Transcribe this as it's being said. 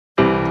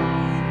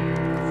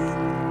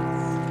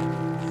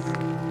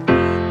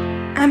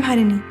I'm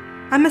Harine.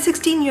 I'm a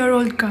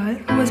 16-year-old girl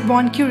who was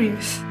born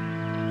curious.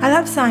 I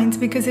love science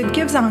because it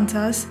gives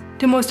answers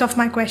to most of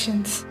my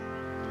questions.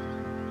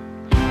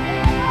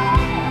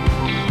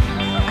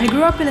 I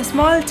grew up in a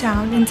small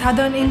town in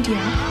southern India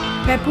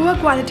where poor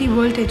quality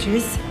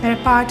voltages were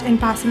a part and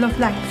parcel of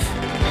life.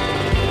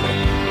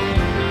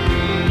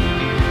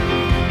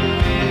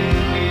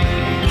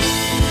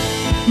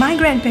 My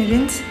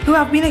grandparents, who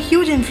have been a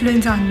huge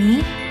influence on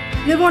me,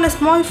 live on a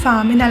small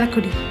farm in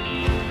Alakudi.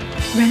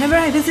 Whenever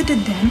I visited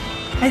them,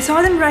 I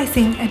saw them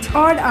rising at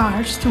odd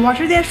hours to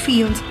water their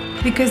fields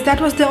because that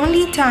was the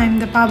only time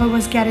the power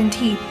was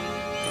guaranteed.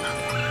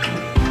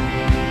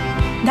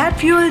 That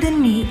fueled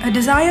in me a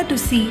desire to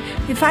see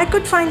if I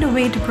could find a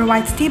way to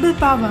provide stable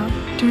power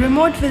to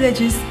remote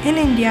villages in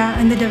India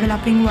and the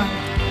developing world.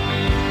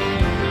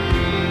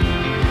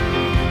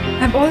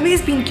 I've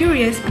always been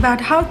curious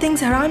about how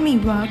things around me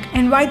work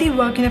and why they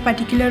work in a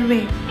particular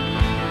way.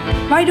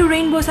 Why do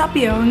rainbows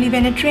appear only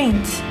when it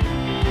rains?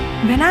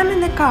 When I'm in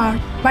the car,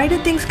 why do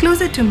things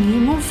closer to me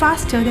move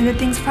faster than the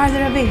things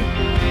farther away?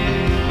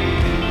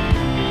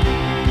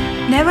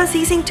 Never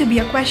ceasing to be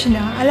a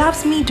questioner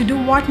allows me to do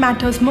what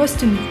matters most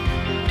to me,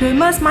 to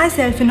immerse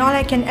myself in all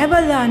I can ever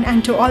learn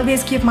and to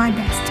always give my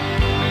best.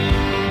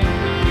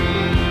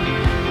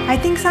 I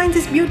think science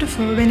is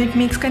beautiful when it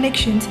makes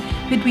connections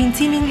between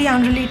seemingly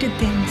unrelated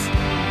things.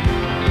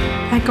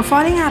 Like a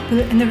falling apple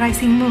and the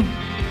rising moon,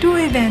 two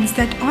events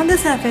that on the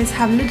surface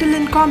have little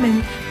in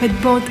common but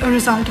both a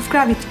result of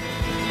gravity.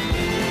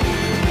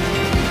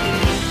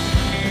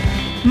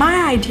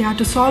 My idea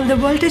to solve the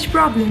voltage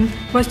problem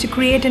was to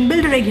create and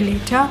build a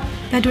regulator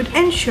that would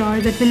ensure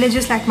that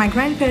villages like my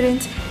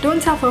grandparents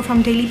don't suffer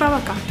from daily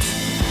power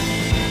cuts.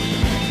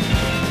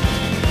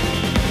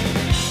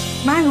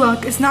 My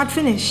work is not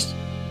finished.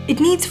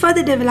 It needs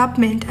further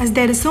development as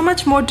there is so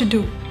much more to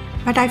do,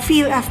 but I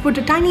feel I've put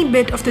a tiny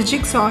bit of the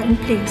jigsaw in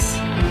place.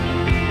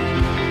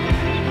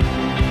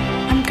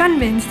 I'm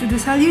convinced that the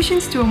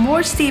solutions to a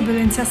more stable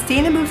and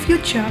sustainable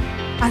future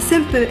are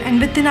simple and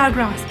within our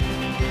grasp.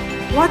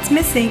 What's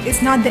missing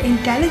is not the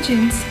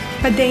intelligence,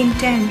 but the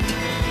intent,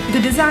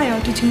 the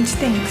desire to change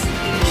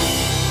things.